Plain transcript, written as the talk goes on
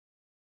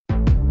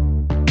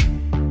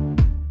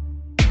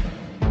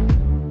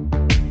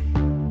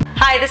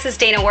Hi, this is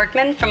Dana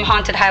Workman from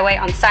Haunted Highway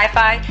on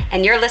Sci-Fi,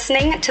 and you're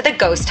listening to The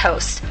Ghost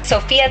Host,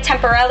 Sophia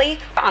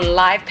Temporelli on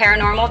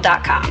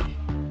liveparanormal.com.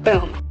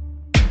 Boom.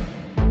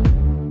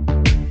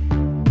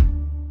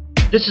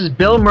 This is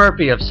Bill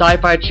Murphy of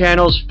Sci-Fi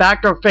Channel's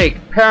Fact or Fake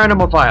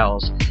Paranormal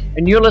Files,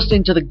 and you're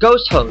listening to The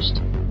Ghost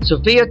Host,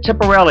 Sophia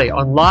Temporelli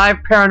on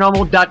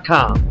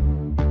liveparanormal.com.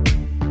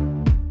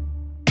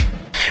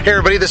 Hey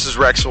everybody, this is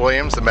Rex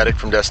Williams, the medic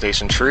from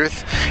Destination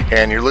Truth,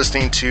 and you're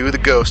listening to The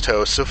Ghost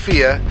Host,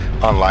 Sophia,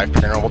 on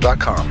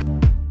liveparanormal.com.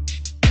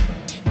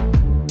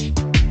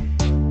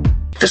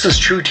 This is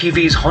True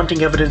TV's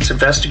haunting evidence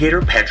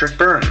investigator, Patrick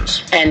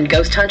Burns. And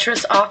Ghost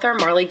Huntress author,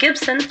 Marley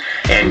Gibson.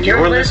 And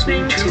you're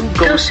listening to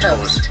Ghost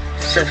Host,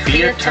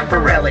 Sophia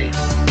Temporelli.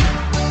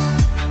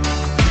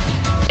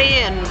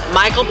 And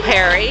Michael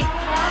Perry.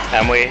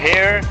 And we're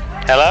here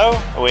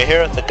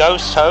at the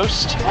Ghost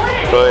Host,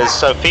 who is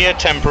Sophia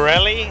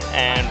Temporelli,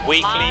 and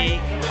weekly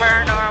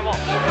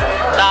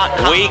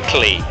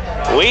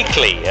Paranormal.com.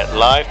 Weekly at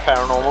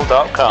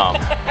liveparanormal.com.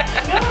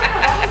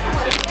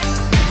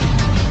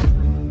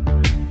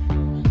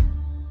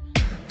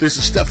 This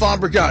is Stefan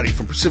Brigatti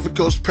from Pacific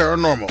Coast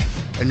Paranormal,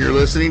 and you're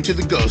listening to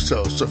The Ghost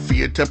Host,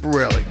 Sophia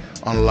Temporelli,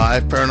 on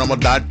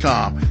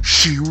liveparanormal.com.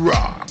 She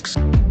rocks.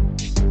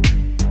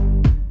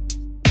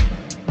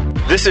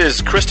 This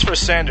is Christopher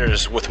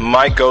Sanders with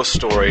My Ghost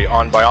Story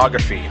on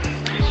Biography.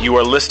 You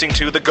are listening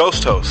to The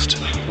Ghost Host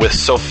with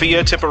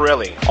Sophia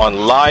Temporelli on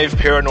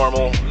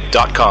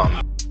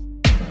liveparanormal.com.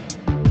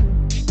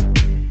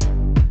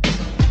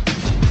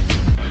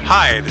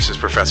 Hi, this is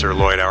Professor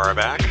Lloyd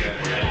Auerbach,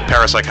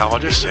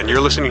 parapsychologist, and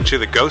you're listening to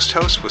The Ghost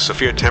Host with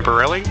Sophia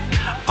Temporelli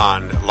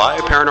on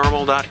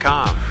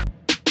liveparanormal.com.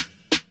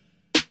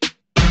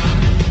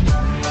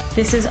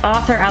 This is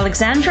author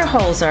Alexandra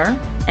Holzer,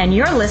 and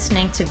you're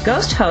listening to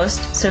Ghost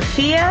Host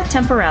Sophia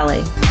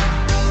Temporelli.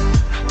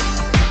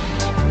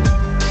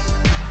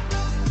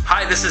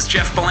 Hi, this is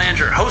Jeff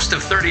Belanger, host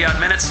of 30 Odd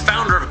Minutes,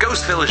 founder of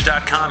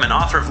GhostVillage.com, and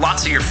author of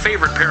lots of your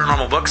favorite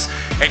paranormal books,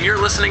 and you're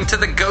listening to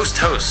The Ghost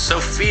Host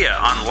Sophia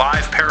on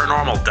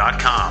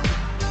liveparanormal.com.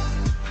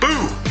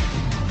 Boo!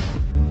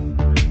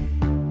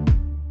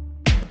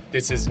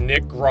 This is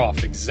Nick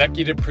Groff,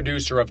 executive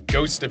producer of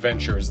Ghost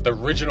Adventures, the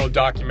original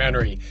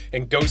documentary,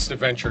 and Ghost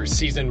Adventures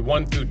Season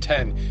 1 through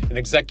 10, and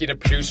executive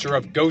producer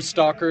of Ghost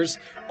Stalkers,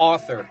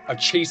 author of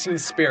Chasing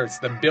Spirits,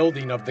 the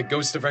building of the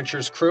Ghost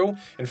Adventures crew,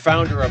 and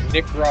founder of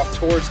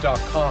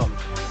NickGroffTours.com.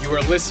 You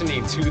are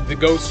listening to The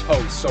Ghost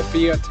Host,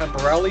 Sophia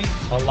Temporelli,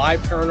 on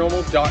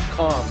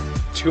liveparanormal.com.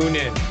 Tune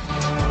in.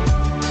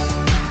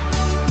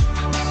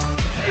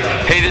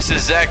 Hey, this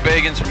is Zach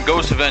Bagans from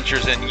Ghost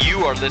Adventures, and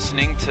you are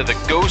listening to the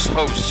Ghost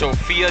Host,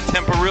 Sophia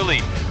Temporelli,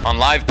 on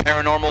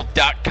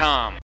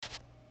liveparanormal.com.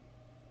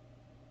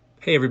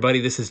 Hey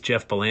everybody, this is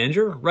Jeff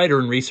Belanger, writer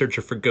and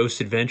researcher for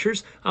Ghost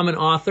Adventures. I'm an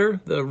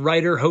author, the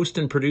writer, host,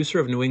 and producer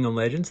of New England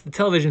Legends, the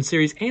television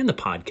series, and the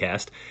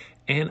podcast.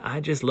 And I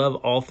just love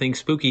all things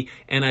spooky,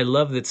 and I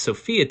love that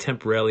Sophia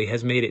Temporelli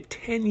has made it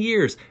 10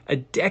 years, a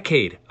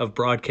decade of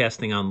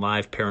broadcasting on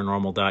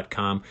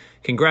liveparanormal.com.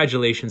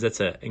 Congratulations, that's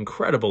an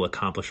incredible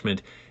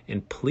accomplishment,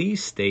 and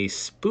please stay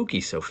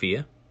spooky,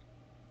 Sophia.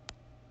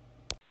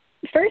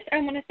 First, I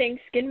want to thank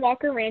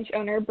Skinwalker Ranch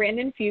owner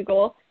Brandon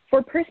Fugel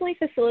for personally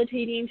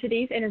facilitating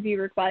today's interview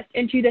request,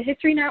 and to the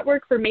History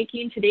Network for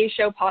making today's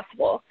show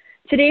possible.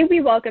 Today, we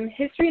welcome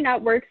History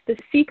Network's The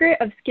Secret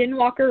of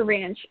Skinwalker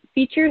Ranch,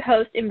 featured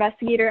host,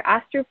 investigator,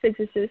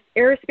 astrophysicist,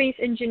 aerospace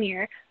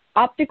engineer,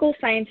 optical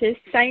scientist,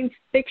 science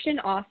fiction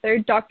author,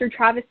 Dr.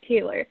 Travis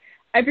Taylor.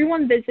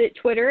 Everyone visit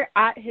Twitter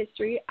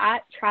 @history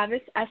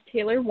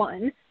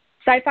 @TravisSTaylor1,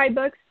 Sci-Fi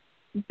Books,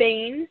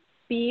 Baen,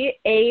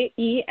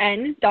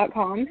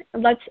 BAEN.com.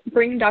 Let's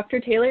bring Dr.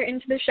 Taylor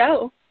into the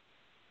show.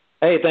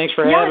 Hey, thanks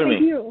for having me.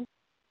 Thank you.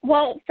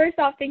 Well, first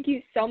off, thank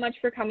you so much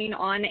for coming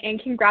on,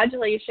 and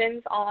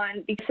congratulations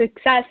on the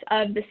success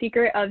of The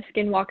Secret of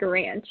Skinwalker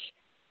Ranch.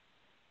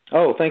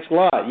 Oh, thanks a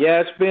lot.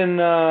 Yeah, it's been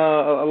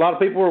a lot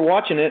of people are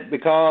watching it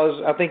because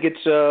I think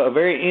it's a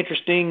very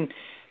interesting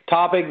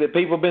topic that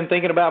people have been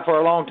thinking about for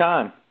a long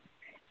time.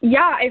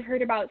 Yeah, I've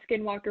heard about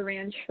Skinwalker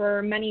Ranch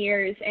for many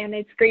years, and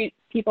it's great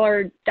people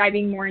are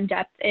diving more in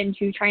depth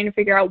into trying to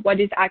figure out what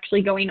is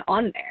actually going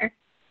on there.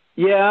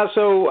 Yeah,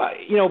 so,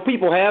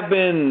 people have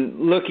been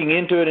looking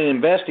into it and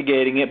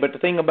investigating it, but the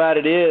thing about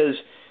it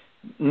is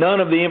none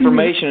of the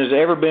information has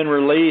ever been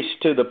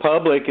released to the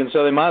public, and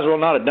so they might as well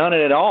not have done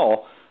it at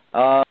all.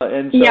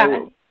 And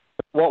so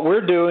what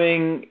we're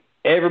doing,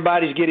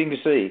 everybody's getting to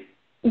see.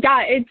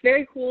 Yeah, it's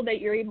very cool that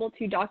you're able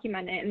to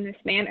document it in this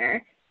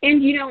manner.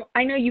 And,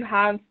 I know you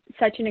have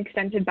such an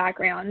extensive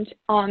background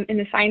in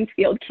the science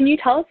field. Can you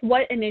tell us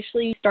what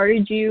initially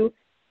started you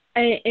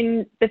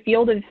in the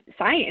field of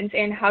science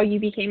and how you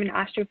became an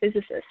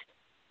astrophysicist?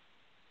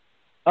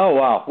 Oh,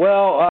 wow.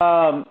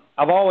 Well,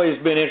 I've always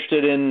been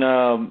interested in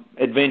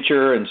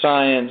adventure and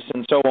science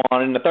and so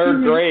on. In the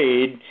third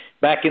grade,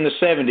 back in the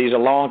 70s, a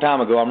long time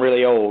ago, I'm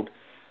really old,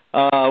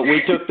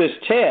 we took this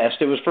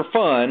test. It was for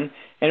fun,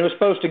 and it was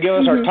supposed to give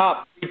us our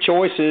top three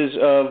choices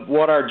of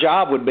what our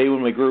job would be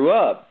when we grew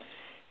up.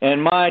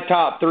 And my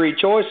top three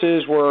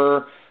choices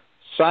were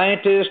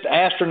scientist,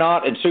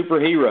 astronaut, and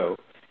superhero.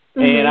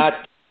 Mm-hmm. And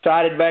I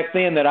decided back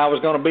then that I was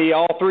going to be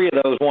all three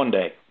of those one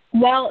day.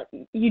 Well,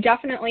 you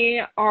definitely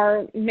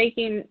are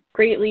making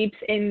great leaps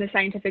in the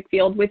scientific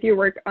field with your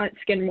work at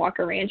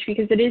Skinwalker Ranch,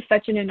 because it is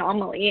such an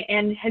anomaly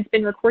and has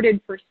been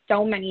recorded for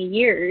so many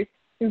years,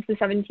 since the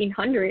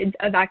 1700s,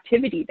 of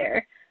activity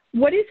there.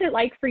 What is it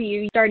like for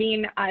you,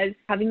 starting as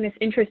having this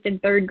interest in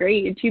third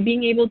grade, to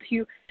being able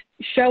to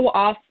show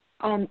off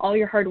all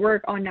your hard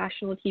work on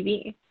national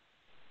TV?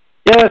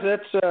 Yes,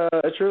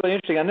 that's really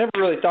interesting. I never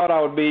really thought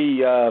I would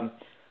be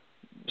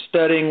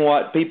studying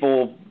what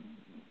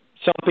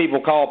some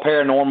people call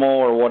paranormal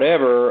or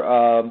whatever.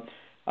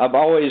 I've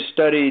always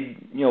studied,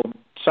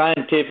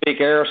 scientific,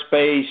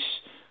 aerospace,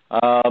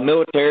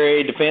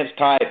 military, defense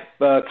type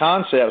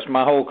concepts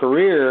my whole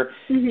career.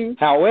 Mm-hmm.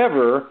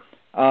 However,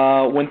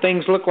 when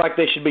things look like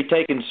they should be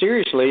taken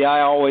seriously,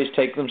 I always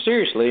take them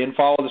seriously and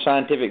follow the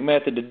scientific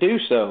method to do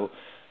so.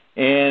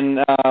 And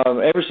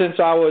ever since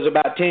I was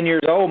about 10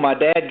 years old, my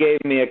dad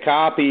gave me a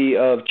copy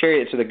of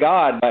Chariots of the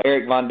God by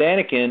Eric von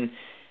Daniken,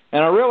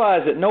 and I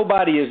realized that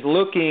nobody is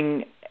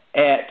looking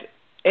at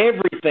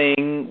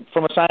everything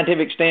from a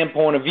scientific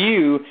standpoint of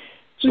view.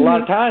 So a lot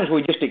of times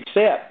we just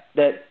accept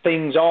that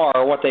things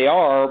are what they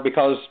are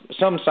because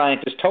some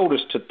scientists told us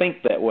to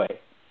think that way.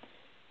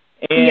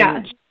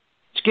 And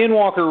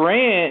Skinwalker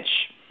Ranch,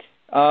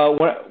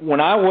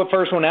 when I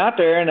first went out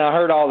there and I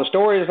heard all the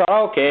stories, I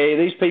thought, okay,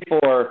 these people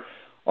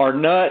are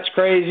nuts,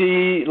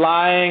 crazy,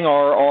 lying,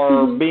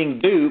 or being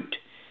duped.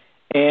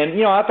 And,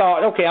 I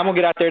thought, okay, I'm going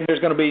to get out there and there's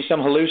going to be some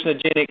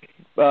hallucinogenic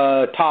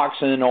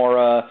toxin or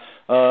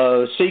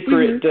a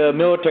secret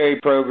military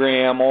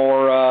program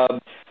or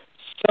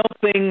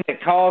something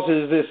that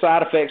causes the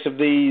side effects of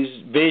these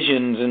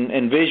visions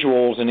and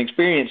visuals and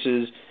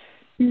experiences.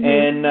 Mm-hmm.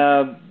 And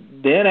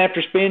then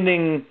after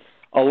spending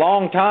a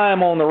long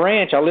time on the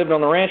ranch, I lived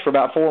on the ranch for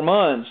about 4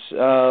 months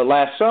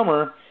last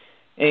summer,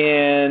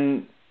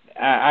 and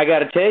I got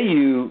to tell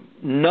you,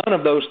 none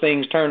of those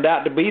things turned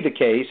out to be the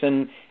case,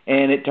 and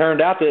it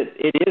turned out that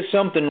it is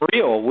something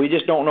real. We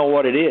just don't know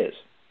what it is.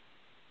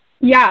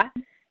 Yeah,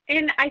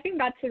 and I think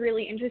that's a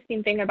really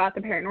interesting thing about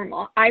the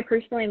paranormal. I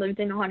personally lived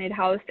in a haunted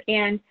house,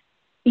 and,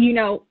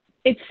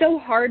 it's so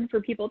hard for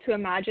people to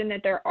imagine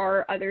that there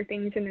are other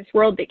things in this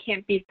world that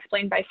can't be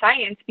explained by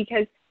science,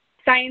 because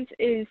science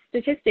is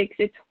statistics,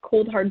 it's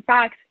cold, hard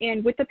facts,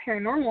 and with the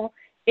paranormal,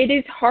 it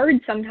is hard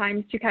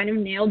sometimes to kind of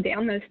nail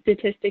down those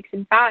statistics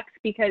and facts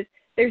because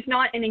there's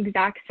not an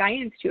exact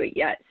science to it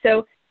yet.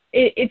 So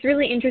it's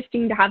really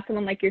interesting to have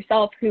someone like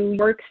yourself who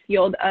works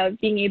field of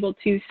being able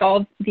to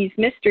solve these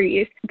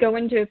mysteries go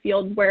into a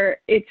field where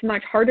it's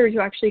much harder to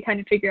actually kind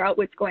of figure out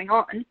what's going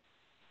on.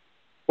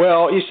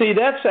 Well, you see,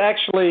 that's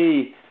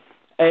actually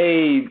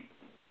a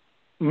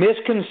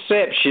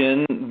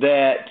misconception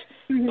that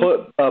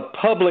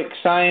public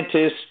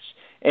scientists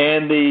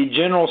and the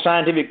general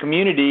scientific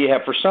community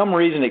have for some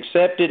reason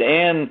accepted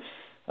and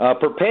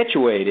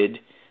perpetuated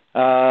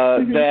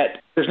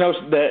that there's no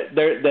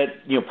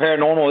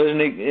paranormal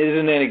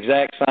isn't an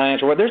exact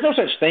science, or there's no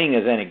such thing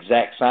as an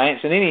exact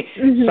science, and any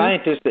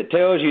scientist that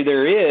tells you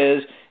there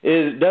is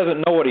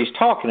doesn't know what he's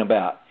talking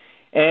about.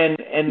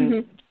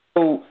 And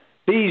so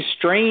these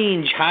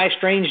strange, high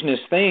strangeness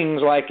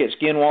things like at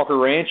Skinwalker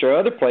Ranch or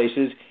other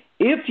places,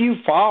 if you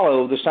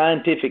follow the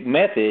scientific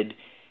method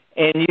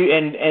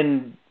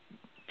and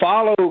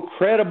follow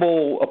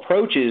credible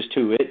approaches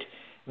to it,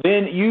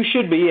 then you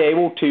should be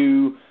able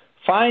to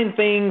find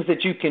things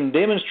that you can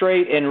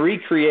demonstrate and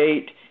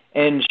recreate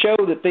and show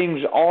that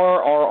things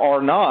are or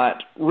are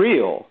not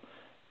real.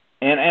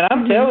 And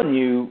I'm telling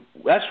you,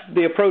 that's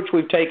the approach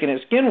we've taken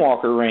at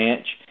Skinwalker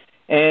Ranch,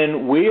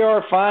 and we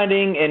are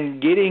finding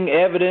and getting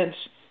evidence,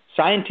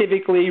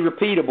 scientifically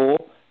repeatable,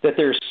 that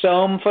there's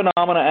some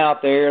phenomena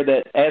out there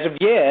that, as of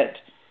yet,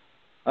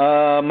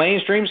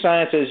 mainstream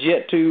science has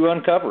yet to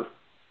uncover.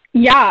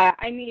 Yeah,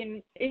 I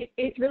mean,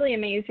 it's really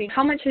amazing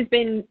how much has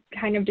been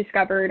kind of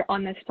discovered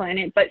on this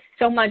planet, but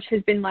so much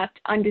has been left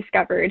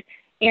undiscovered.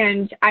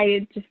 And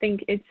I just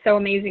think it's so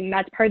amazing.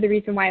 That's part of the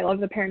reason why I love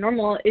the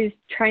paranormal, is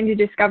trying to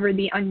discover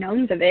the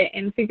unknowns of it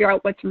and figure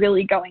out what's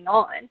really going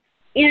on.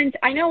 And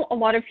I know a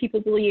lot of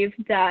people believe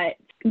that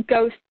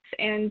ghosts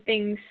and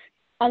things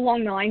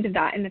along the lines of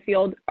that in the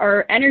field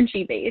are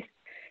energy-based.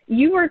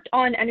 You worked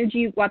on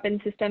energy weapon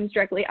systems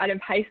directly out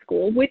of high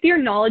school. With your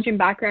knowledge and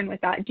background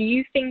with that, do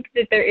you think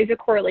that there is a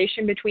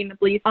correlation between the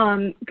belief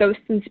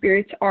ghosts and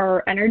spirits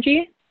are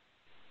energy?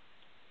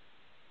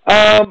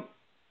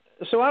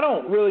 So I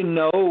don't really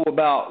know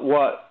about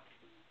what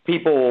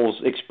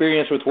people's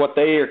experience with what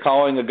they are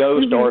calling a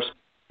ghost or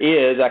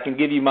is. I can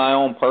give you my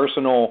own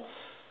personal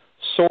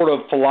sort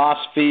of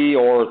philosophy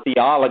or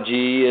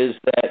theology is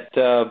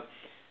that,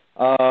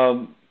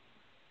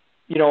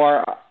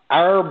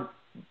 our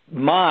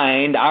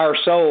mind, our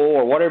soul,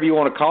 or whatever you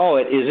want to call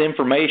it, is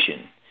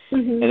information.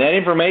 And that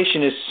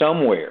information is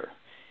somewhere.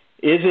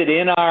 Is it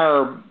in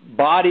our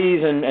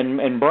bodies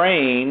and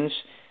brains,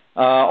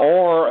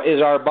 or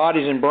is our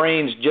bodies and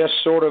brains just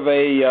sort of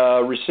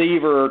a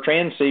receiver or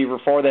transceiver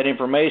for that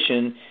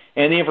information,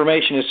 and the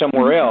information is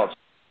somewhere else?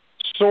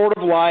 Sort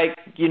of like,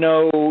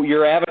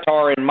 your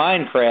avatar in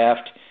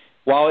Minecraft.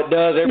 While it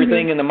does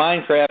everything in the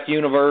Minecraft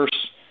universe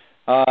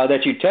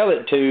that you tell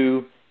it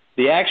to,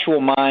 the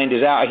actual mind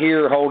is out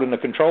here holding the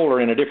controller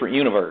in a different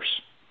universe.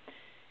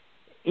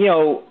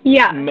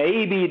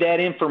 Maybe that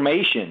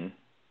information,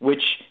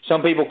 which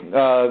some people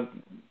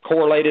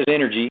correlate as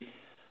energy,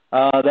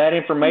 that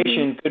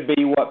information could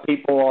be what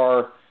people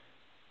are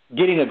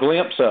getting a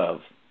glimpse of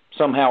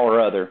somehow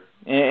or other.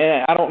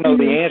 And I don't know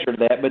the answer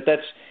to that, but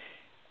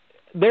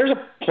there's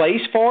a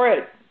place for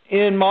it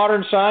in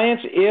modern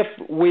science if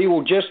we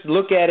will just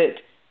look at it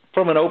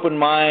from an open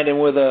mind and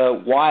with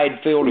a wide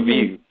field of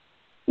view.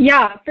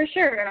 Yeah, for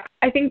sure.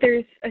 I think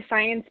there's a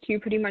science to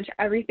pretty much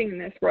everything in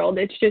this world.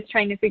 It's just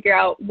trying to figure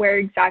out where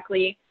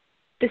exactly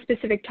the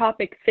specific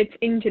topic fits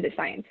into the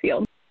science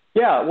field.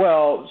 Yeah,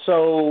 well,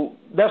 so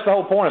that's the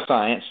whole point of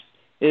science,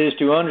 is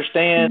to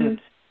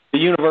understand the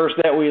universe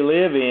that we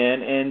live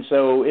in. And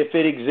so if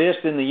it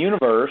exists in the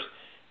universe,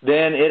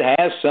 then it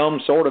has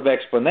some sort of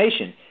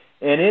explanation.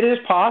 And it is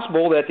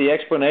possible that the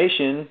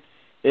explanation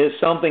is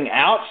something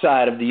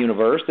outside of the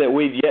universe that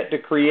we've yet to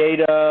create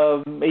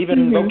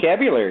even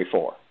vocabulary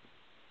for.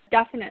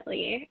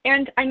 Definitely.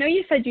 And I know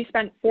you said you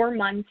spent 4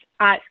 months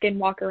at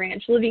Skinwalker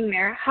Ranch living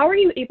there. How are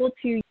you able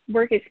to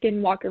work at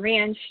Skinwalker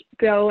Ranch,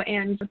 go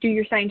and do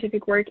your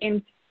scientific work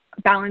and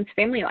balance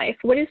family life?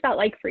 What is that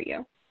like for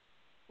you?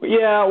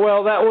 Yeah,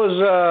 well, that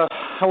was,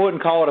 I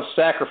wouldn't call it a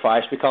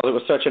sacrifice because it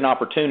was such an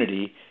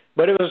opportunity,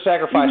 but it was a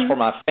sacrifice for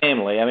my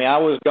family. I mean, I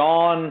was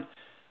gone.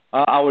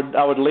 I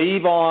would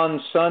leave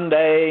on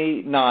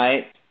Sunday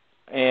night,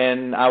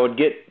 and I would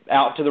get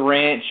out to the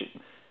ranch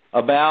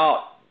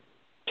about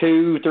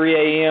 2,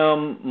 3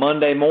 a.m.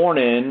 Monday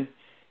morning,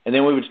 and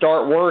then we would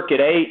start work at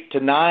 8 to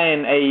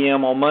 9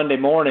 a.m. on Monday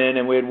morning,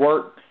 and we'd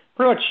work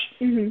pretty much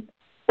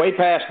way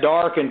past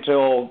dark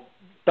until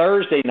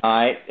Thursday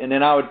night, and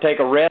then I would take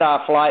a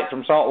red-eye flight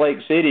from Salt Lake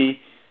City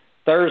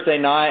Thursday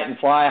night and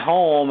fly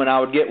home, and I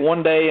would get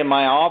one day in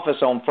my office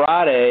on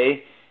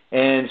Friday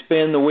and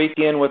spend the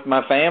weekend with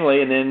my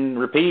family and then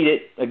repeat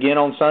it again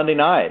on Sunday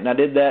night. And I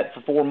did that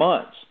for 4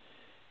 months.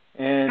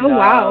 And,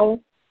 wow.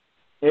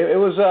 It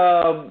was,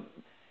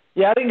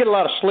 I didn't get a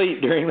lot of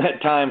sleep during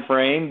that time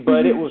frame,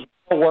 but it was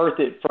well worth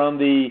it from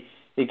the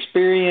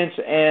experience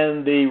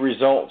and the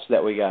results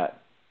that we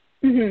got.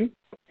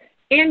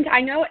 And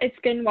I know at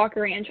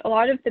Skinwalker Ranch, a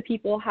lot of the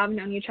people have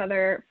known each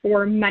other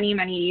for many,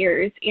 many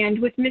years. And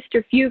with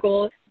Mr.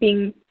 Fugel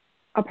being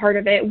a part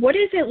of it, what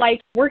is it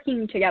like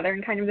working together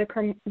and kind of the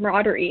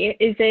camaraderie?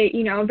 Is it,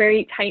 a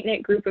very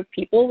tight-knit group of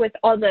people with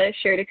all the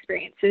shared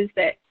experiences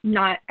that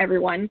not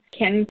everyone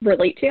can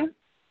relate to?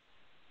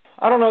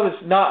 I don't know.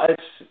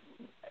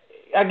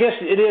 I guess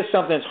it is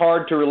something that's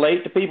hard to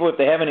relate to people if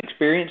they haven't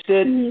experienced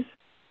it.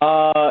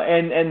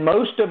 And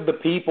most of the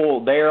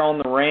people there on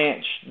the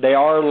ranch, they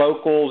are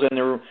locals and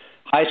they're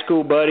high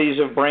school buddies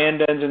of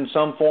Brandon's in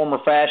some form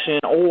or fashion,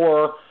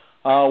 or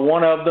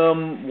one of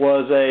them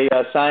was a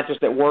scientist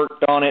that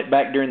worked on it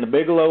back during the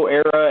Bigelow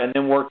era and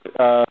then worked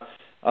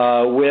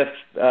with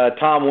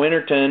Tom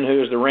Winterton,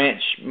 who is the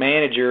ranch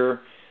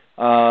manager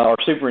or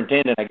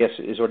superintendent, I guess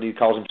is what he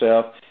calls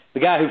himself, the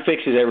guy who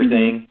fixes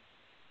everything.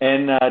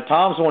 And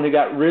Tom's the one who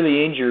got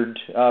really injured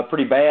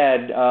pretty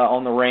bad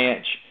on the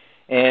ranch.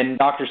 And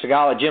Dr.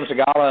 Segala, Jim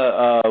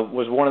Segala,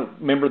 was one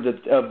member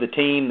of the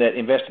team that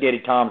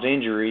investigated Tom's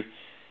injury.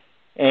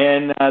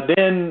 And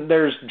then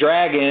there's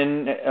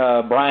Dragon,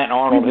 Bryant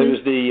Arnold,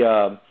 who's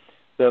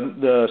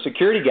the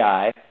security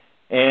guy,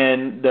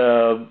 and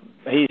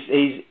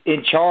he's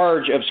in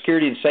charge of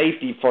security and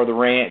safety for the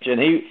ranch.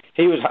 And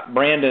he was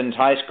Brandon's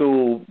high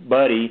school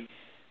buddy.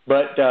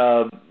 But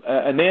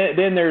and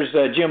then there's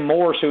Jim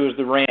Morse, who is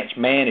the ranch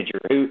manager,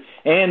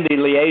 and the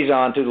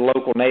liaison to the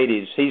local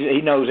natives.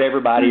 He knows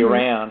everybody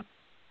around.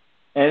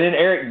 And then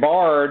Eric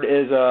Bard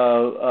is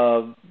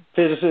a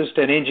physicist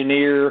and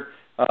engineer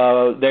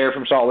there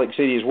from Salt Lake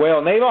City as well.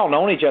 And they've all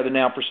known each other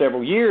now for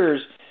several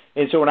years.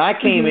 And so when I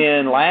came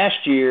in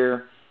last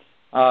year,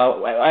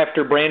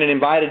 after Brandon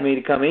invited me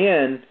to come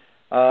in,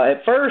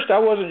 at first I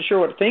wasn't sure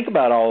what to think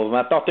about all of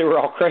them. I thought they were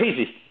all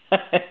crazy.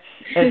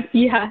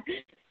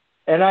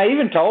 And I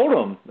even told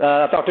them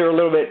I thought they were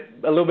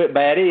a little bit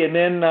batty. And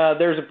then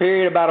there's a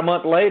period about a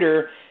month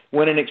later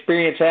when an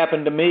experience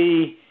happened to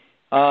me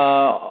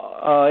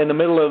in the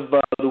middle of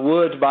the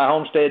woods by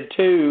Homestead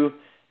 2.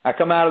 I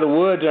come out of the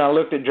woods and I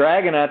looked at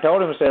Dragon and I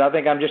told him, I said, I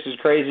think I'm just as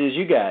crazy as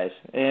you guys.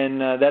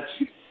 And that's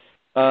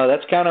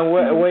kind of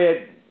the way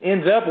it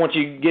ends up once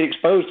you get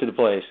exposed to the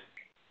place.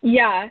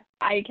 Yeah,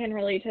 I can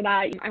relate to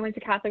that. I went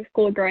to Catholic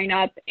school growing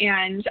up,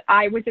 and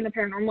I was in the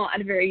paranormal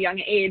at a very young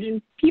age,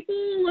 and people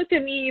looked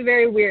at me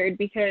very weird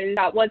because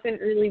that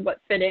wasn't really what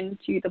fit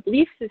into the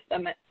belief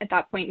system at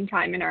that point in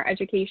time in our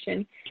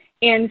education.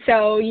 And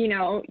so,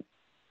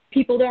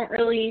 people don't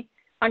really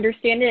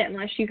understand it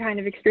unless you kind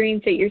of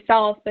experience it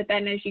yourself. But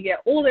then as you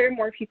get older,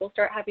 more people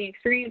start having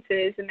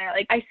experiences, and they're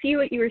like, I see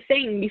what you were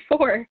saying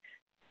before.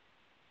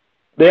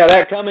 Yeah,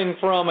 that coming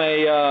from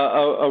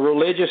a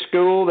religious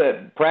school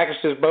that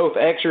practices both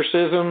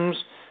exorcisms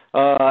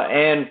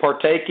and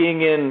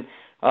partaking in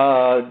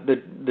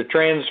the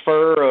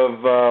transfer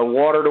of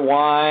water to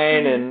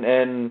wine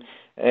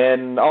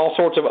and all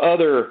sorts of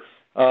other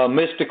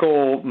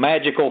mystical,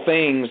 magical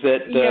things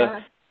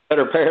that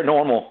are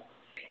paranormal.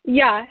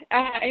 Yeah,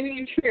 I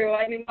mean, true.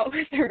 I mean, that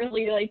wasn't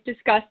really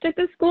discussed at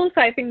the school,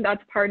 so I think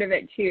that's part of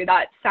it too.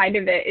 That side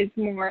of it is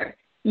more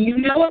you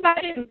know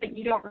about it, but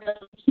you don't really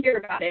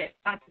hear about it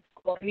at the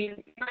school. I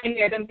mean,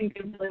 I don't think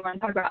they really want to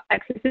talk about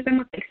exorcism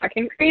with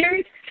second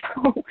graders.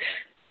 So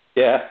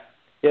yeah,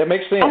 it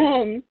makes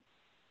sense.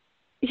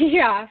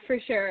 Yeah, for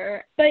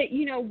sure. But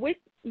with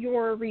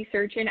your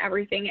research and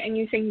everything, and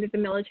you saying that the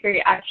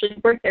military actually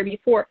worked there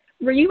before,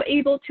 were you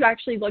able to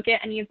actually look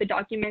at any of the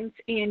documents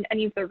and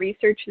any of the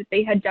research that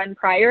they had done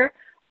prior,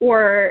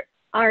 or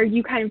are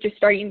you kind of just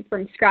starting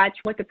from scratch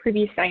what the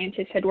previous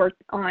scientists had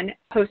worked on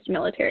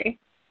post-military?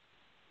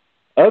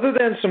 Other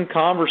than some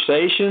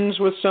conversations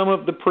with some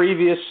of the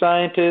previous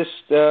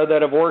scientists that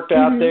have worked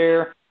out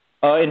there,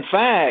 in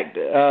fact,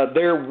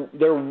 there,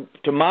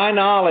 to my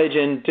knowledge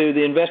and to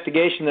the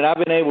investigation that I've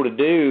been able to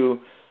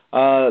do,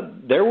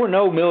 there were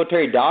no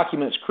military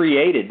documents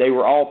created. They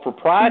were all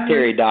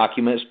proprietary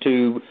documents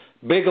to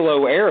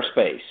Bigelow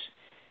Aerospace,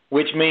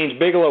 which means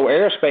Bigelow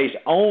Aerospace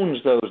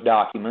owns those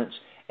documents,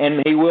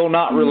 and he will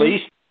not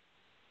release them.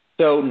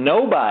 So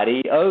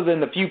nobody, other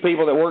than the few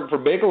people that work for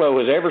Bigelow,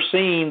 has ever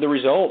seen the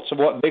results of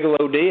what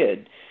Bigelow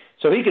did.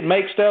 So he could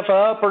make stuff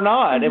up or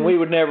not, and we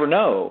would never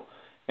know.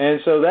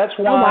 And so that's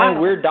why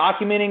we're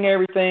documenting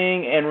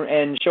everything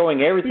and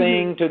showing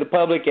everything to the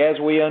public as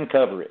we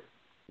uncover it.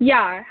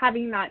 Yeah,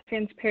 having that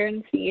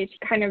transparency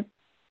to kind of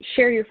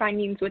share your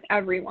findings with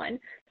everyone,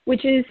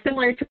 which is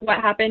similar to what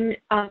happened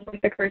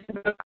with the Curse of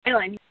Oak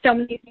Island. So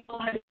many people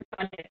had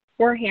done it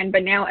beforehand,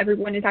 but now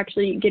everyone is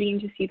actually getting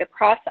to see the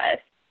process.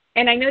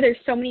 And I know there's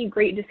so many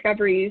great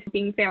discoveries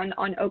being found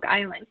on Oak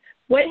Island.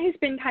 What has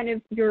been kind of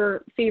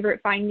your favorite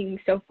findings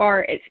so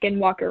far at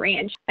Skinwalker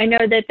Ranch? I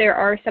know that there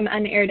are some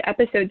unaired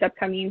episodes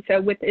upcoming, so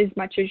with as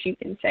much as you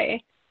can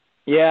say.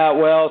 Yeah,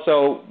 well,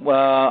 so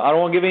I don't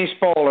want to give any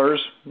spoilers,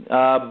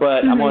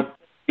 but I'm going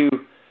to do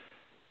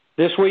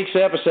this week's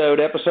episode,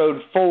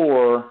 episode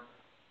 4,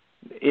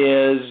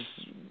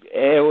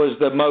 it was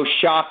the most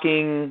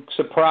shocking,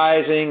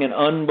 surprising, and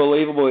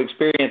unbelievable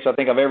experience I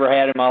think I've ever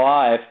had in my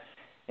life.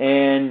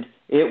 And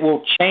it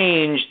will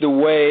change the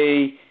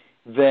way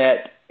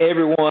that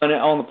everyone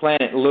on the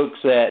planet looks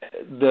at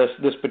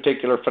this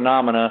particular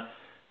phenomena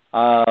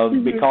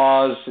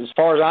because as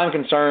far as I'm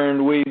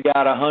concerned, we've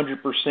got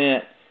 100%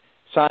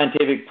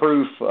 scientific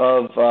proof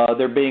of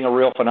there being a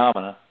real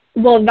phenomena.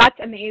 Well, that's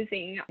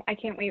amazing. I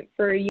can't wait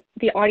for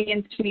the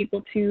audience to be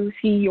able to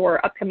see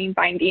your upcoming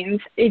findings.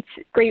 It's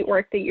great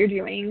work that you're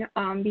doing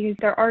because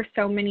there are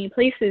so many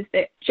places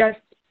that just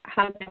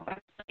have no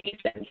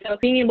explanation. So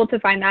being able to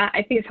find that,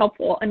 I think, is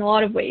helpful in a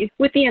lot of ways.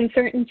 With the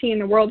uncertainty in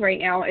the world right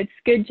now, it's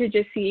good to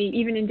just see,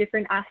 even in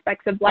different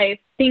aspects of life,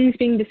 things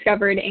being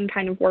discovered and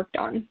kind of worked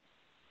on.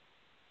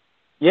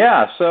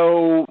 Yeah,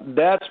 so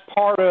that's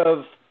part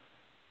of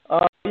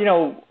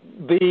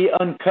the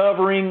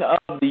uncovering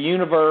of the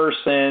universe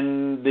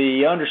and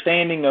the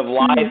understanding of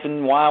life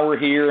and why we're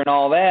here and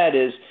all that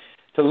is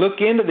to look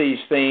into these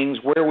things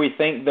where we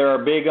think there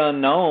are big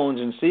unknowns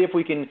and see if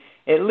we can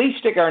at least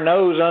stick our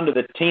nose under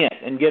the tent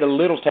and get a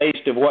little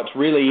taste of what's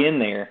really in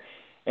there.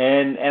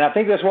 And I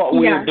think that's what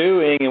we're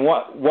doing and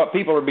what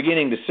people are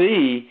beginning to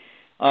see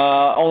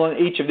on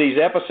each of these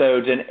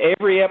episodes. And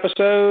every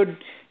episode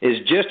is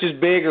just as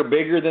big or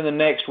bigger than the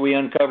next. We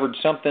uncovered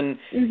something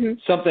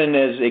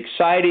as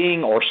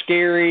exciting or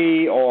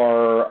scary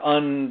or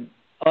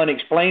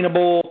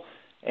unexplainable.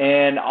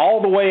 And all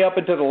the way up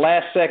until the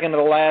last second of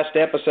the last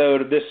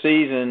episode of this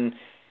season,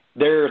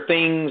 there are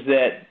things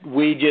that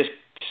we just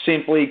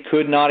simply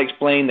could not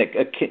explain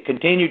that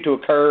continued to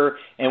occur,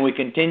 and we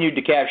continued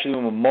to capture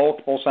them with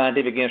multiple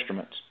scientific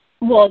instruments.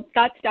 Well,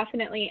 that's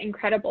definitely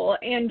incredible.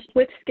 And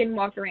with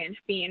Skinwalker Ranch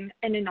being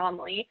an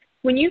anomaly,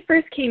 when you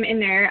first came in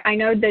there, I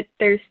know that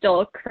there's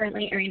still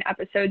currently airing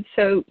episodes,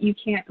 so you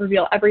can't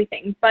reveal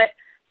everything, but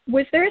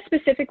was there a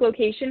specific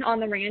location on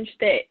the ranch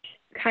that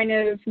kind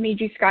of made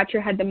you scratch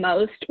your head the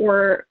most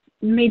or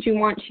made you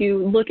want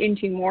to look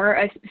into more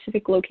a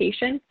specific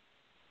location?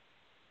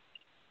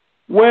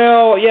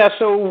 Well, yeah,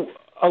 so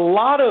a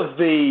lot of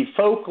the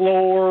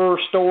folklore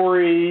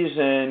stories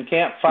and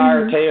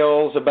campfire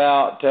tales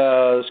about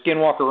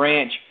Skinwalker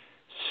Ranch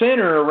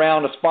center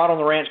around a spot on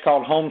the ranch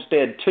called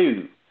Homestead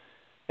 2.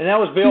 And that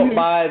was built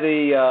by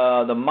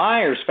the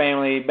Myers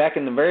family back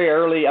in the very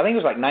early, I think it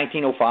was like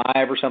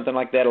 1905 or something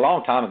like that, a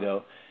long time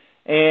ago.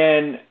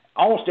 And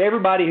almost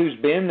everybody who's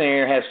been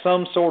there has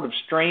some sort of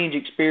strange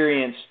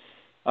experience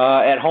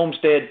at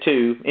Homestead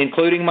 2,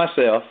 including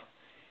myself.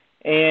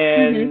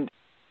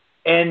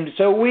 And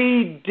so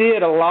we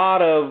did a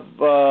lot of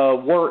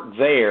work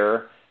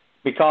there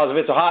because if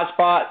it's a hot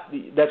spot,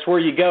 that's where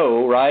you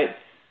go, right?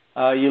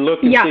 You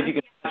look and see if you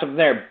can find something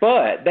there.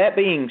 But that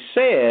being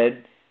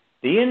said,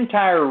 the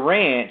entire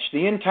ranch,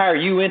 the entire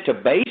Uinta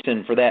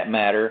Basin for that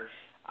matter,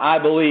 I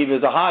believe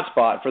is a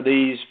hotspot for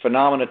these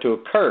phenomena to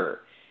occur.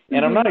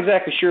 And I'm not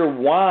exactly sure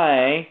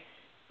why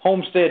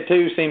Homestead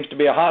 2 seems to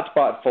be a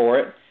hotspot for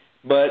it,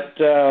 but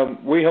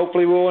we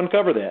hopefully will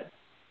uncover that.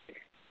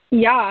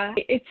 Yeah,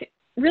 it's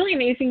really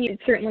amazing at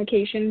certain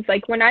locations.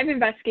 Like when I've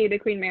investigated the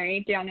Queen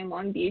Mary down in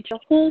Long Beach, the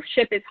whole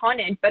ship is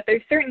haunted, but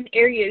there's certain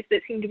areas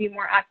that seem to be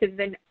more active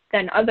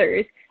than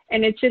others.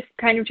 And it's just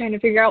kind of trying to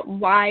figure out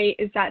why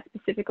is that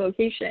specific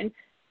location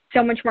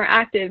so much more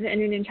active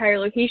in an entire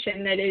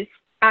location that is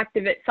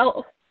active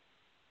itself.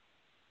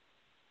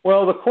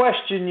 Well, the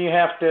question you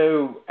have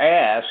to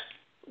ask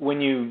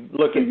when you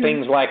look at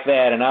things like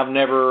that, and I've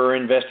never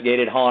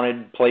investigated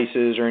haunted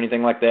places or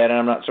anything like that, and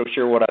I'm not so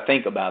sure what I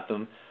think about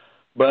them,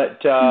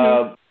 but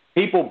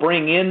people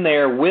bring in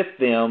there with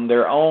them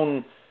their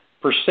own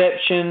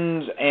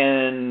perceptions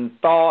and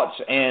thoughts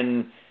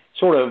and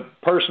sort of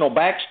personal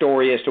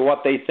backstory as to what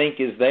they think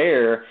is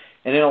there.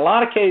 And in a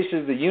lot of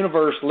cases, the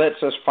universe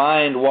lets us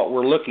find what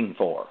we're looking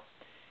for.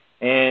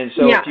 And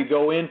so if you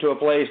go into a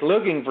place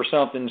looking for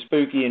something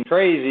spooky and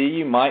crazy,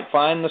 you might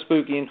find the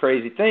spooky and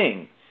crazy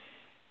thing.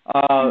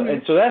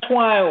 And so that's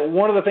why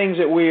one of the things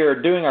that we are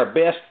doing our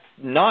best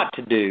not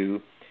to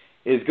do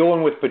is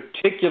going with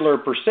particular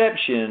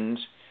perceptions,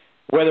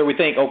 whether we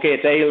think, okay,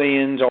 it's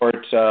aliens or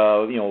it's,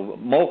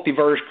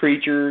 multiverse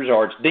creatures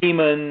or it's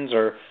demons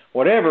or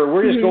whatever.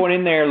 We're just going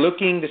in there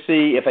looking to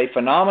see if a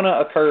phenomena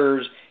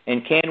occurs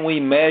and can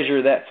we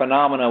measure that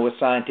phenomena with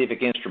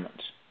scientific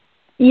instruments.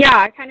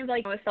 Yeah, kind of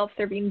like a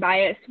self-serving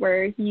bias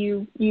where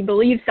you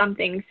believe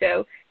something,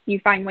 so you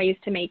find ways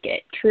to make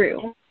it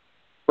true.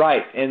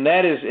 Right, and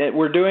that is,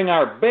 we're doing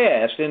our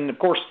best, and of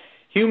course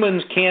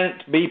humans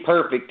can't be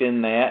perfect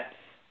in that,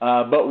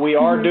 but we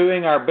are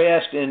doing our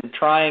best in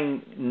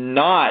trying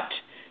not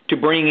to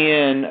bring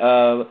in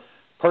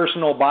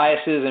personal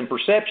biases and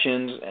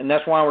perceptions, and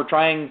that's why we're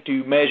trying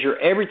to measure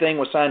everything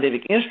with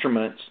scientific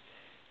instruments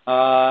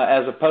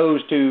as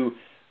opposed to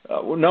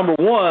number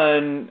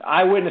one,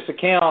 eyewitness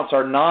accounts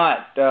are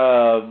not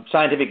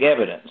scientific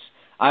evidence.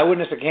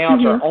 Eyewitness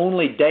accounts are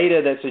only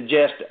data that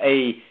suggest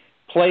a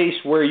place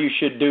where you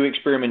should do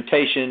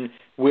experimentation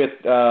with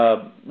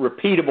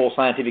repeatable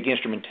scientific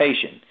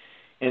instrumentation.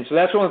 And so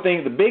that's one of the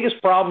things, the biggest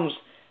problems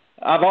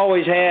I've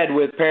always had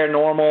with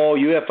paranormal,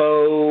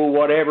 UFO,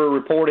 whatever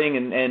reporting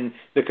and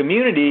the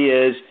community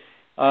is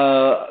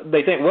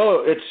they think,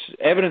 well, it's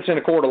evidence in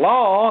a court of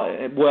law.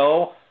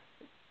 Well,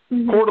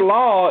 court of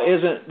law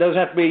doesn't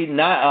have to be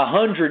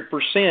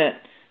 100%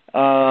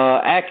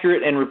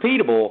 accurate and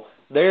repeatable.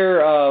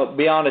 They're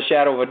beyond a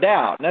shadow of a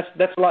doubt. And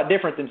that's a lot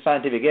different than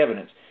scientific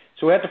evidence.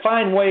 So we have to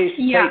find ways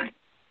to take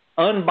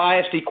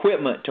unbiased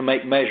equipment to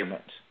make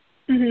measurements.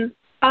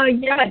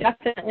 Yeah,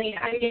 definitely.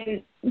 I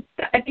mean,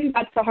 I think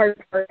that's the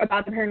hard part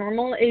about the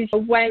paranormal is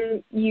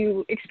when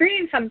you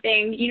experience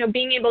something,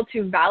 being able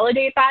to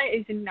validate that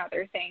is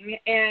another thing.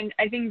 And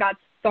I think that's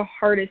the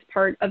hardest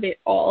part of it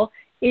all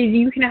is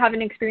you can have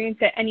an experience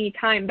at any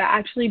time, but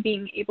actually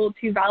being able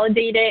to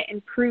validate it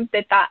and prove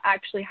that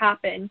actually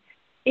happened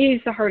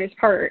is the hardest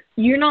part.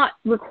 You're not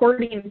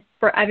recording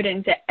for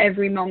evidence at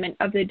every moment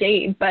of the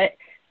day, but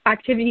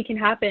activity can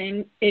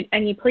happen at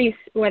any place,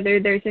 whether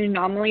there's an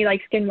anomaly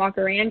like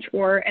Skinwalker Ranch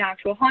or an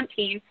actual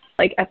haunting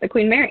like at the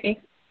Queen Mary.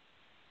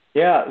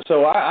 Yeah,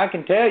 so I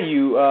can tell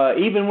you,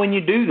 even when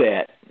you do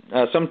that,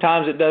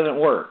 sometimes it doesn't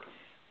work.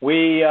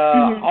 We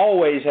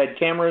always had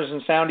cameras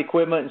and sound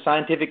equipment and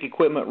scientific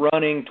equipment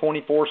running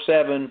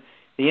 24/7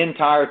 the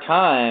entire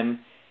time,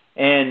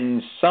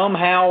 and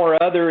somehow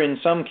or other in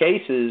some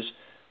cases,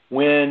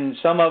 when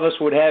some of us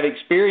would have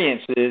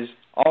experiences,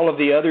 all of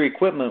the other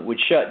equipment would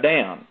shut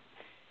down.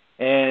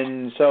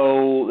 And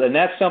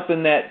that's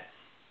something that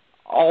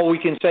all we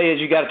can say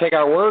is you got to take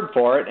our word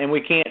for it, and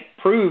we can't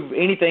prove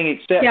anything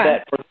except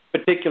that for a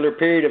particular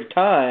period of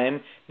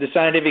time, the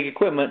scientific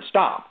equipment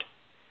stopped.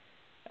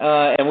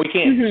 And we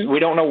can't, we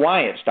don't know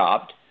why it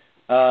stopped.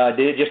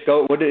 Did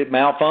it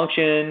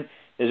malfunction?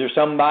 Is there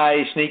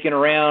somebody sneaking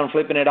around,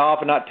 flipping it off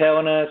and not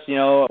telling us,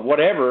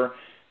 whatever.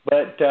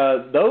 But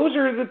those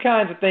are the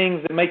kinds of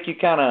things that make you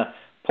kind of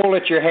pull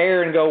at your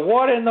hair and go,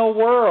 what in the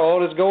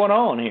world is going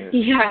on here?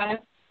 Yeah,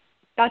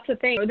 that's the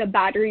thing. The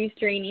battery's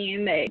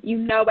draining, that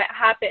what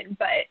happened,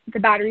 but the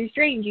battery's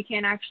drained. You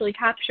can't actually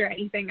capture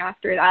anything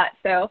after that.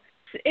 So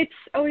it's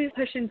always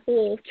push and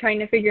pull trying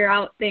to figure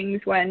out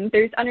things when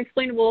there's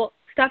unexplainable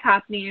stuff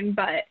happening,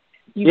 but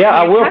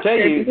I will tell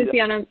you,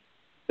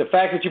 the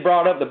fact that you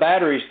brought up the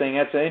batteries thing,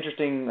 that's an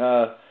interesting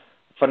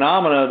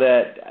phenomena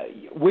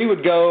that we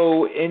would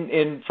go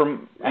in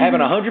from having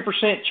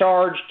 100%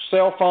 charged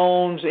cell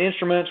phones,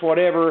 instruments,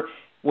 whatever,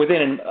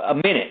 within a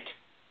minute,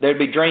 they'd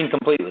be drained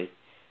completely.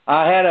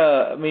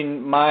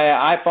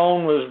 My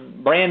iPhone was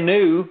brand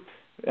new,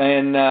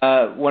 and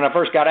when I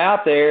first got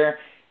out there,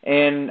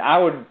 and I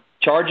would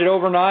charge it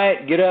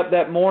overnight, get up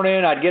that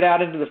morning, I'd get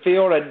out into the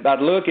field,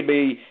 I'd look, it'd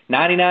be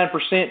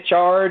 99%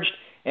 charged,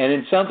 and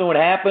then something would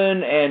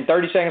happen, and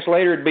 30 seconds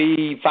later it'd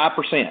be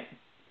 5%.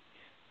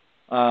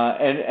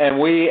 And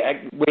we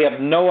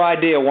have no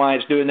idea why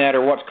it's doing that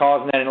or what's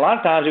causing that. And a lot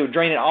of times it would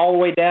drain it all the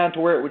way down to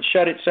where it would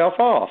shut itself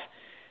off.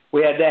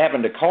 We had that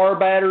happen to car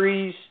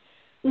batteries,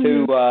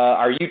 to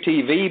our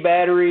UTV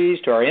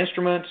batteries, to our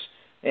instruments,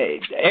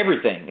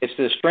 everything. It's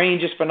the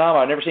strangest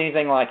phenomenon. I've never seen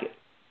anything like it.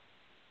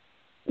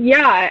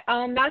 Yeah,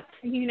 that's,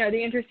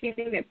 the interesting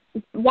thing, that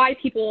why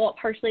people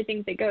partially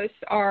think that ghosts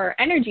are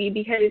energy,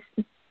 because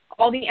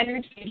all the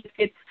energy just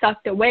gets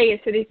sucked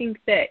away, so they think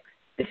that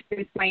the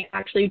spirits might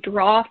actually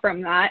draw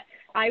from that.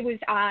 I was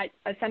at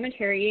a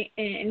cemetery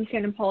in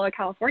Santa Paula,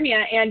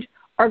 California, and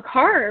our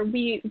car,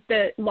 the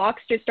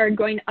locks just started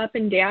going up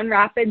and down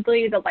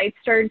rapidly, the lights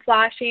started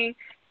flashing,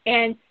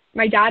 and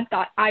my dad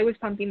thought I was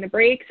pumping the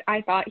brakes. I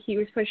thought he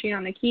was pushing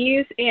on the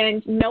keys,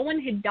 and no one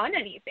had done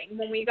anything.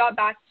 When we got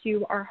back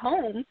to our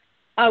home,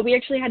 we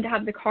actually had to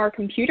have the car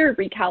computer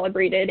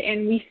recalibrated,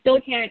 and we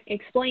still can't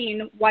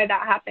explain why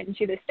that happened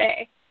to this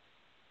day.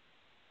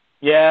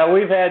 Yeah,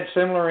 we've had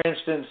similar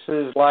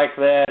instances like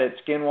that at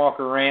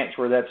Skinwalker Ranch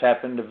where that's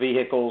happened to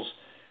vehicles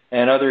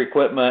and other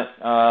equipment,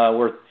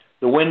 where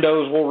the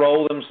windows will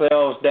roll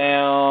themselves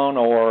down,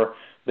 or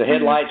the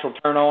headlights will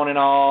turn on and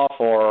off,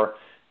 or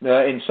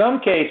in some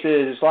cases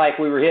it's like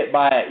we were hit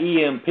by an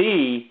EMP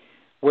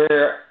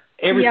where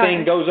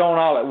everything goes on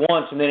all at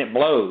once and then it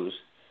blows.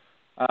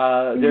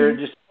 There are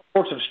just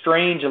all sorts of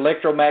strange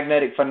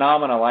electromagnetic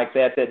phenomena like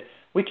that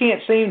we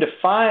can't seem to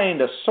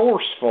find a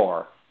source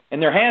for.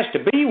 And there has to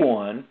be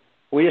one.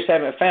 We just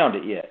haven't found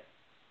it yet.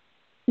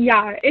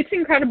 Yeah, it's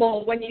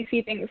incredible when you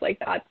see things like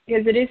that,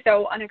 because it is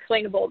so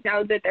unexplainable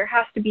now that there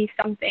has to be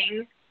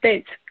something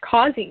that's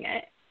causing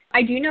it.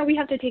 I do know we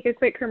have to take a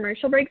quick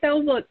commercial break,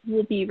 though, but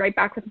we'll be right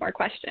back with more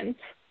questions.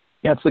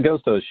 Yeah, it's the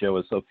Ghost Host Show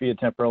with Sophia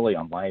Temporelli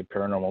on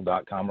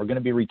liveparanormal.com. We're going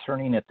to be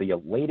returning at the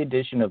late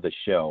edition of the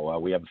show.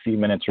 We have a few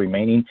minutes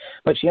remaining,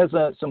 but she has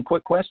some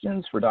quick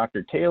questions for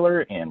Dr.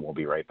 Taylor, and we'll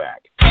be right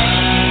back.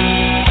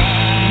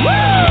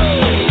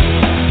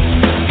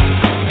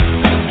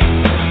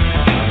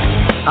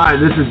 Hi,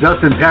 this is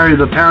Dustin Perry,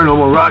 the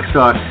Paranormal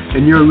Rockstar,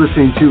 and you're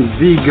listening to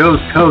The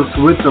Ghost Host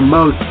with the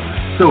most,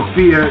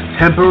 Sophia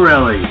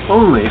Temporelli,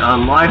 only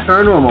on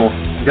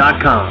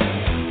liveparanormal.com.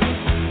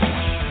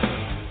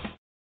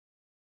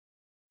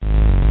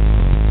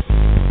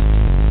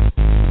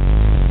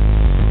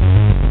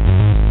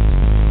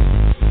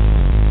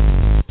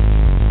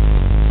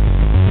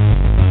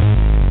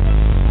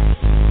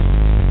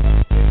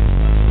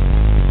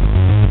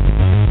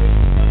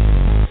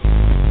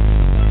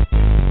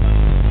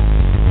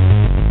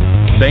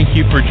 Thank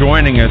you for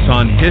joining us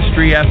on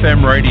History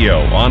FM Radio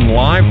on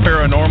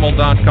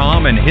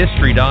liveparanormal.com and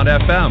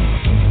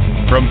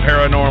history.fm. From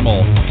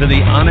paranormal to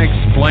the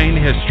unexplained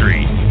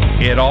history,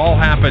 it all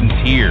happens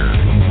here.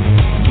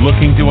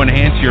 Looking to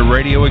enhance your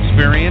radio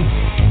experience?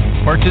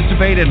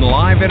 Participate in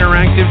live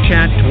interactive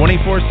chat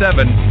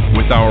 24/7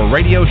 with our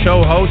radio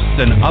show hosts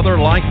and other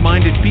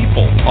like-minded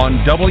people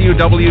on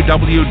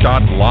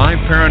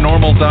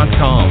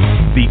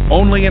www.liveparanormal.com, the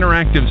only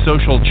interactive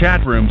social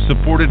chat room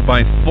supported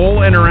by full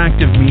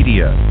interactive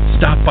media.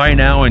 Stop by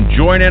now and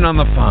join in on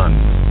the fun.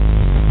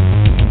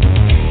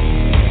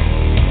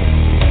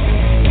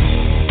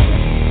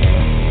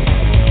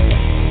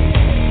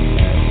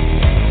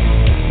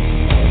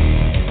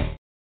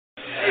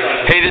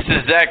 Hey, this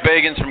is Zach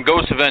Bagans from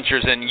Ghost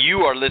Adventures, and you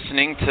are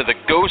listening to the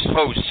Ghost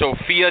Host,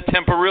 Sophia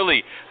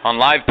Temporelli, on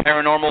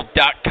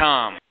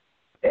liveparanormal.com.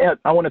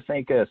 I want to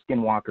thank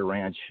Skinwalker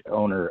Ranch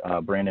owner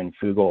Brandon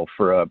Fugel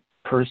for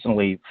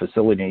personally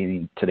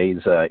facilitating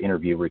today's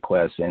interview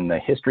request, and the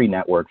History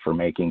Network for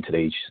making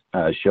today's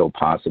show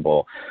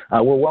possible.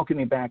 We're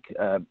welcoming back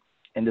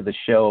into the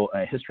show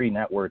History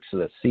Network's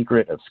The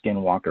Secret of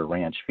Skinwalker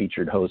Ranch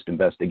featured host,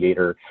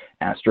 investigator,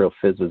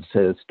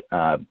 astrophysicist,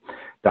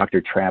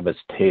 Dr. Travis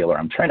Taylor.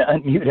 I'm trying to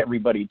unmute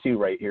everybody too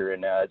right here.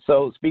 And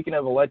so speaking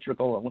of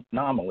electrical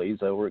anomalies,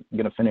 we're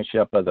going to finish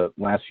up the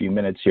last few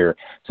minutes here.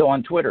 So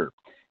on Twitter,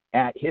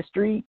 at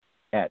History,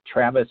 at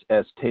Travis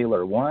S.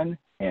 Taylor 1,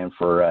 and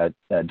for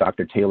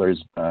Dr.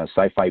 Taylor's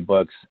sci-fi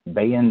books,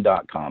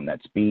 Baen.com.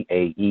 That's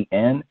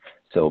B-A-E-N.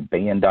 So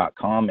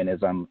Baen.com. And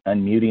as I'm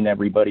unmuting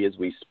everybody as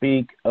we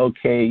speak,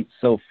 okay,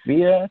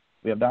 Sophia,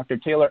 we have Dr.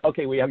 Taylor.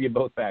 Okay, we have you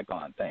both back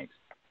on. Thanks.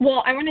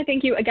 Well, I want to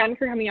thank you again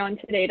for coming on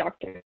today,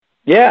 Doctor.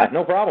 Yeah,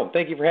 no problem.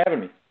 Thank you for having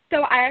me.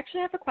 So I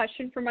actually have a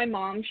question for my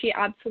mom. She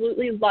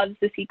absolutely loves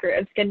The Secret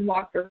of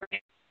Skinwalker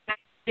Ranch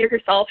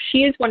herself. She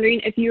is wondering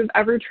if you've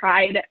ever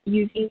tried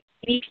using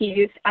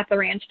EVPs at the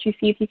ranch to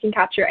see if you can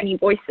capture any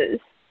voices.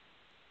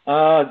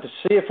 To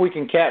see if we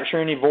can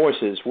capture any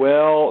voices.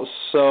 Well,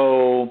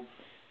 so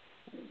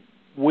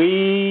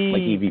we...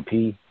 Like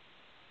EVP?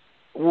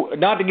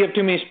 Not to give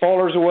too many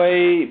spoilers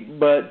away,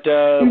 but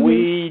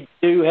we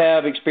do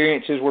have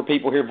experiences where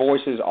people hear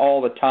voices all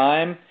the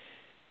time,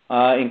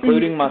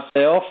 including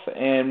myself,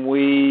 and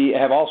we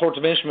have all sorts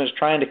of instruments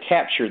trying to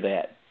capture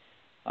that.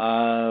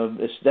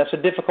 That's a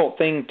difficult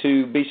thing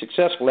to be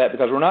successful at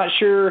because we're not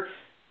sure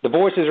the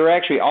voices are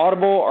actually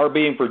audible or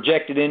being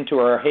projected into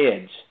our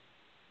heads.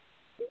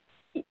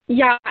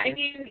 Yeah, I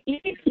mean,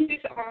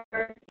 EVPs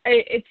are,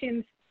 it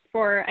seems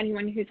for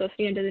anyone who's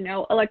listening and doesn't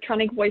know,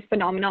 electronic voice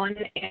phenomenon,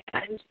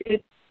 and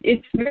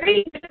it's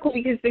very difficult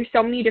because there's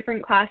so many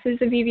different classes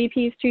of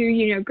EVPs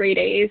too, grade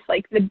A's,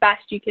 like the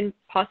best you can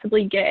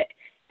possibly get.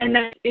 And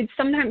then it's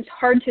sometimes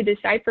hard to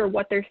decipher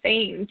what they're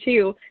saying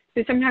too.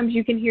 So sometimes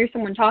you can hear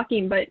someone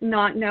talking but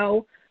not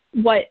know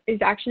what is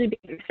actually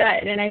being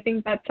said. And I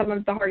think that's some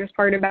of the hardest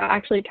part about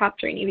actually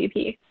capturing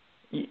EVP.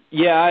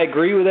 Yeah, I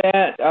agree with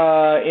that,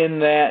 in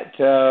that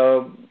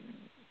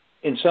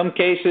in some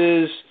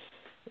cases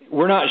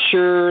we're not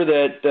sure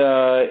that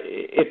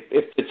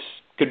if it's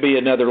could be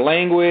another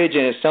language,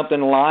 and it's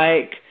something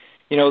like,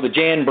 the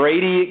Jan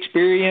Brady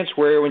experience,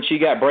 where when she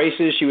got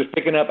braces, she was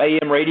picking up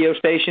AM radio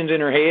stations in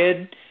her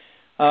head,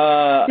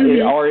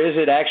 or is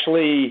it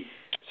actually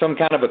some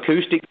kind of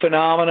acoustic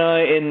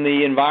phenomena in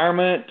the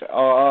environment,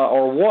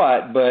 or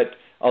what? But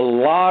a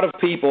lot of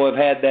people have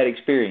had that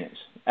experience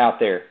out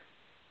there.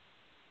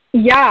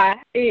 Yeah,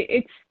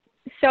 it's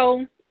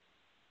so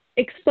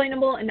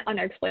explainable and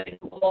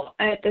unexplainable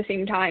at the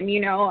same time,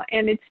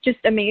 and it's just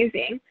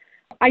amazing.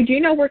 I do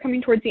know we're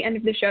coming towards the end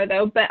of the show,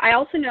 though, but I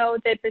also know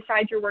that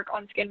besides your work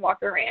on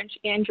Skinwalker Ranch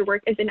and your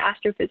work as an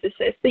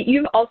astrophysicist, that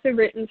you've also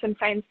written some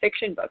science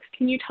fiction books.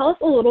 Can you tell us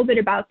a little bit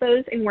about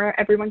those and where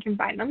everyone can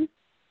find them?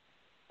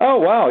 Oh,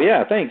 wow,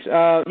 yeah, thanks.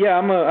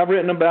 I've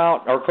written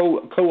about, or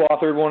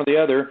co-authored one or the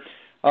other,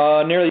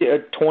 nearly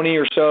 20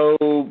 or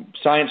so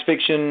science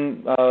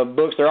fiction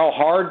books. They're all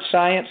hard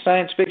science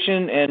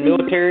fiction, and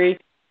military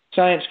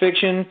science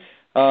fiction.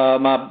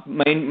 My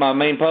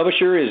main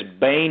publisher is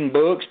Baen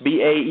Books,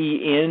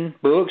 Baen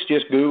Books.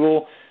 Just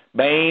Google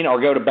Baen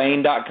or go to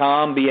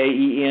Baen.com,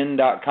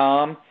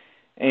 Baen.com.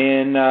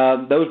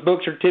 And those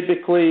books are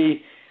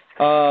typically,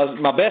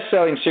 my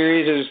best-selling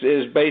series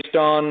is based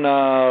on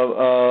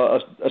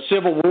a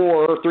civil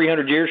war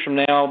 300 years from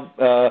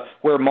now,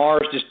 where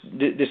Mars just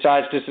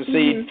decides to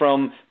secede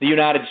from the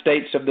United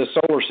States of the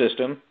solar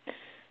system.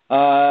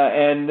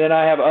 And then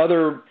I have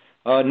other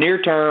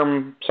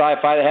near-term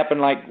sci-fi that happen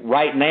like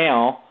right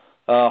now,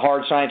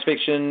 hard science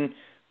fiction,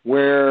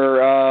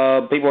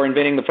 where people are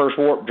inventing the first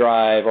warp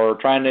drive or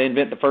trying to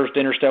invent the first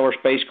interstellar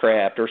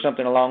spacecraft or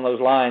something along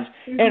those lines.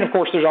 And, of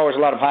course, there's always a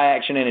lot of high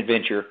action and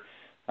adventure,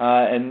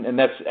 and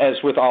that's as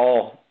with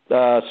all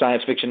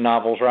science fiction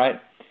novels, right?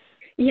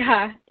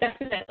 Yeah,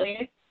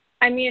 definitely.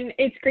 I mean,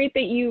 it's great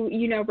that you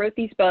wrote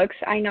these books.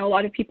 I know a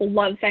lot of people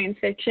love science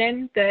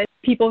fiction. The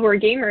people who are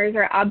gamers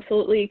are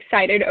absolutely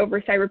excited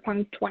over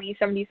Cyberpunk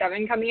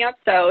 2077 coming up.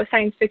 So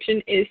science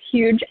fiction is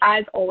huge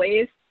as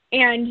always.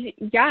 And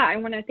yeah, I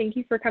want to thank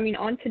you for coming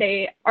on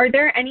today. Are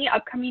there any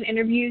upcoming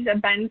interviews,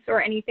 events,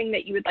 or anything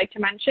that you would like to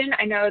mention?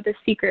 I know The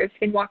Secret of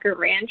Skinwalker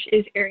Ranch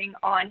is airing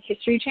on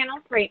History Channel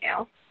right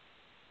now.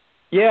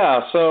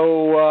 Yeah,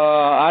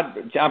 so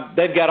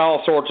they've got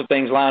all sorts of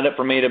things lined up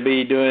for me to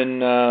be doing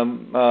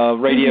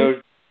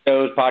radio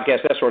shows,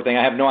 podcasts, that sort of thing.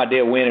 I have no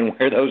idea when and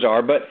where those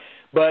are, but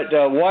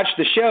watch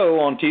the show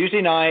on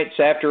Tuesday nights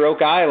after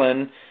Oak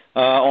Island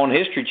on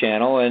History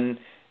Channel, and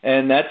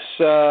that's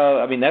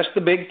that's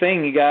the big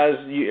thing. You guys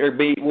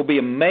will be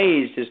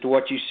amazed as to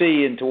what you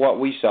see and to what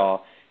we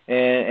saw,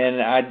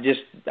 and I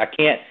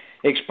can't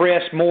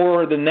express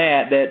more than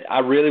that I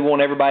really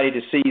want everybody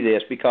to see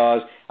this,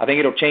 because I think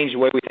it'll change the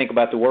way we think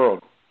about the world.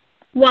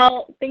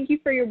 Well, thank you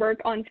for your work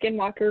on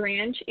Skinwalker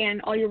Ranch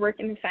and all your work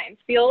in the science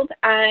field,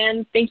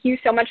 and thank you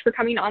so much for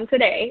coming on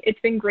today. It's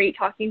been great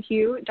talking to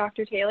you,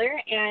 Dr. Taylor,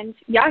 and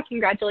yeah,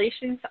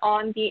 congratulations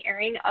on the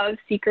airing of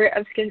Secret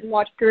of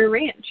Skinwalker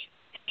Ranch.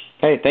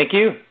 Hey, thank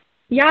you.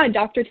 Yeah,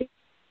 Dr. Taylor.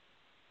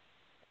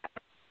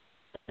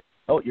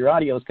 Oh, your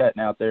audio's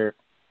cutting out there.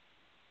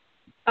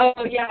 Oh,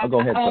 yeah. Go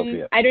ahead,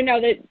 Sophia. I don't know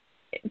that,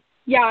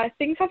 yeah,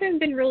 things haven't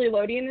been really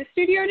loading in the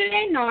studio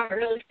today. Not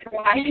really sure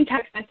why.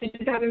 Text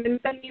messages haven't been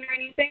sending or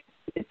anything.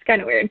 It's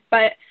kind of weird.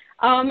 But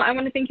I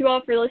want to thank you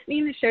all for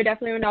listening. The show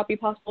definitely would not be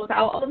possible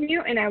without all of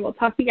you, and I will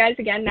talk to you guys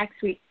again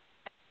next week.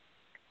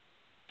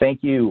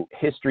 Thank you,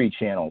 History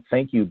Channel.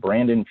 Thank you,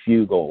 Brandon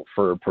Fugel,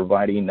 for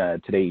providing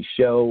today's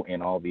show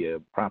and all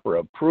the proper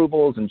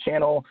approvals and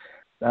channel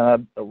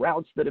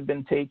routes that have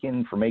been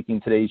taken for making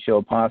today's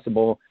show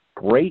possible.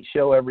 Great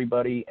show,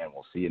 everybody, and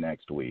we'll see you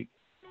next week.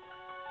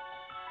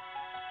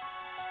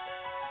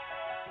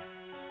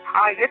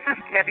 Hi, this is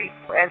Debbie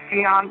at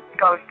Xeon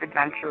Ghost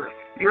Adventures.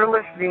 You're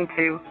listening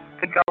to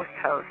The Ghost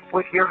Host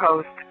with your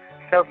host,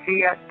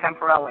 Sophia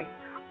Temporelli,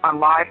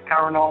 on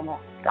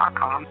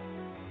LiveParanormal.com.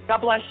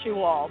 God bless you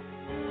all.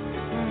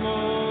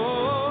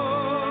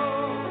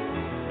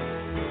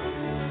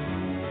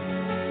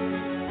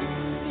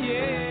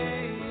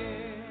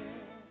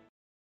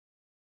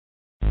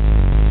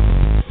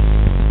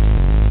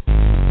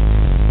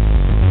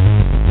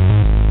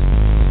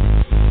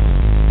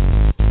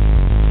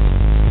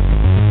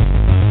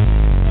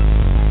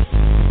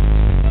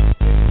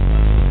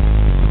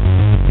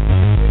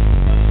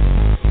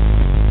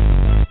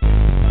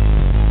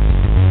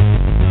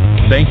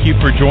 Thank you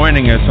for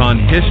joining us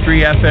on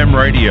History FM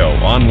Radio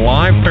on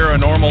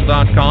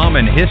LiveParanormal.com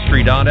and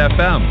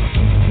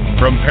History.fm.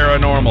 From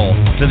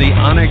paranormal to the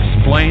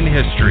unexplained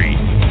history,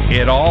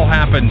 it all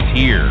happens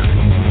here.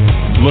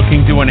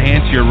 Looking to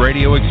enhance your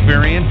radio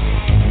experience?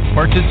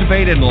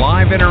 Participate in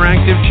live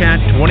interactive chat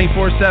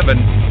 24/7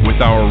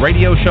 with our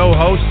radio show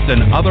hosts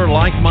and other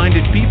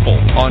like-minded people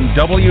on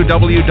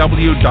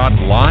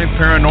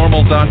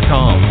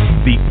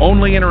www.liveparanormal.com, the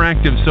only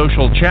interactive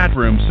social chat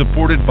room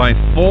supported by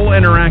full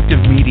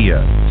interactive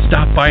media.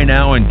 Stop by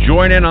now and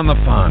join in on the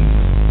fun.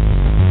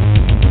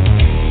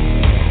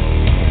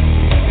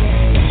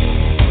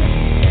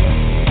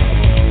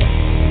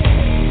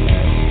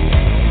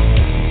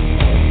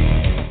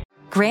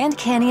 Grand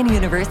Canyon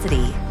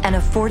University, an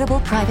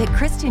affordable private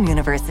Christian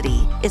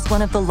university, is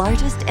one of the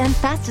largest and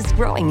fastest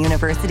growing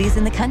universities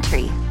in the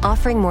country,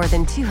 offering more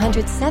than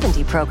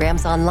 270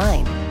 programs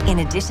online. In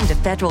addition to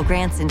federal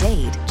grants and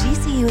aid,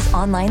 GCU's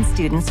online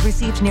students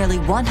received nearly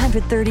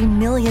 $130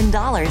 million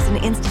in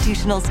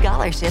institutional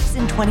scholarships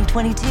in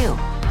 2022.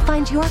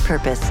 Find your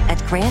purpose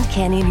at Grand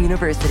Canyon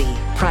University.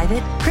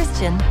 Private,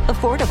 Christian,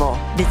 affordable.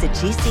 Visit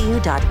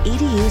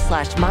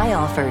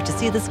gcu.edu/myoffer to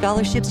see the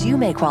scholarships you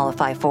may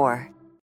qualify for.